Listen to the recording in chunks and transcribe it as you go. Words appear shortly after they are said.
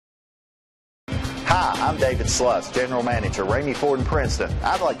Hi, I'm David Sluss, General Manager, Ramey Ford in Princeton.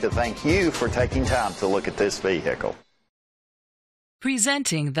 I'd like to thank you for taking time to look at this vehicle.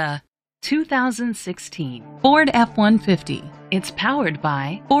 Presenting the 2016 Ford F-150. It's powered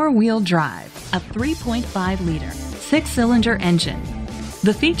by four-wheel drive, a 3.5-liter, six-cylinder engine.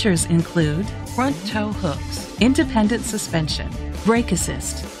 The features include front tow hooks, independent suspension, brake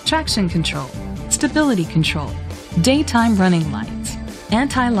assist, traction control, stability control, daytime running lights,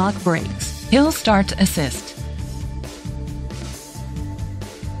 anti-lock brakes, hill start assist.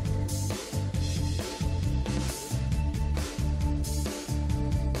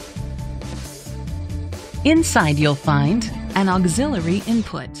 Inside you'll find an auxiliary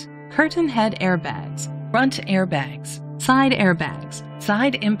input, curtain head airbags, front airbags,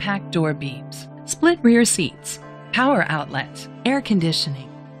 side impact door beams, split rear seats, power outlet, air conditioning,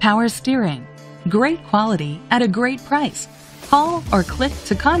 power steering. Great quality at a great price. Call or click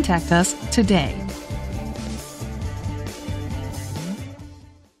to contact us today.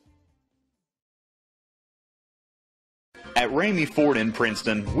 At Ramey Ford in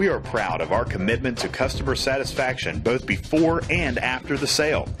Princeton, we are proud of our commitment to customer satisfaction both before and after the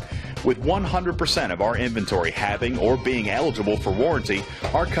sale. With 100% of our inventory having or being eligible for warranty,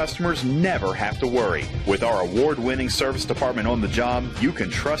 our customers never have to worry. With our award-winning service department on the job, you can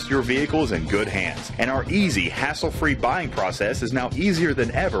trust your vehicles in good hands. And our easy, hassle-free buying process is now easier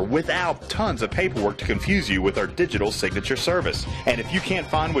than ever without tons of paperwork to confuse you with our digital signature service. And if you can't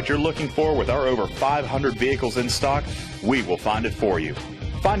find what you're looking for with our over 500 vehicles in stock, we will find it for you.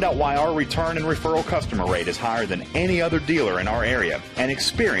 Find out why our return and referral customer rate is higher than any other dealer in our area and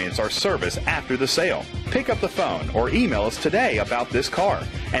experience our service after the sale. Pick up the phone or email us today about this car.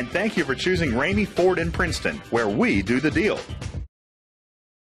 And thank you for choosing Ramey Ford in Princeton, where we do the deal.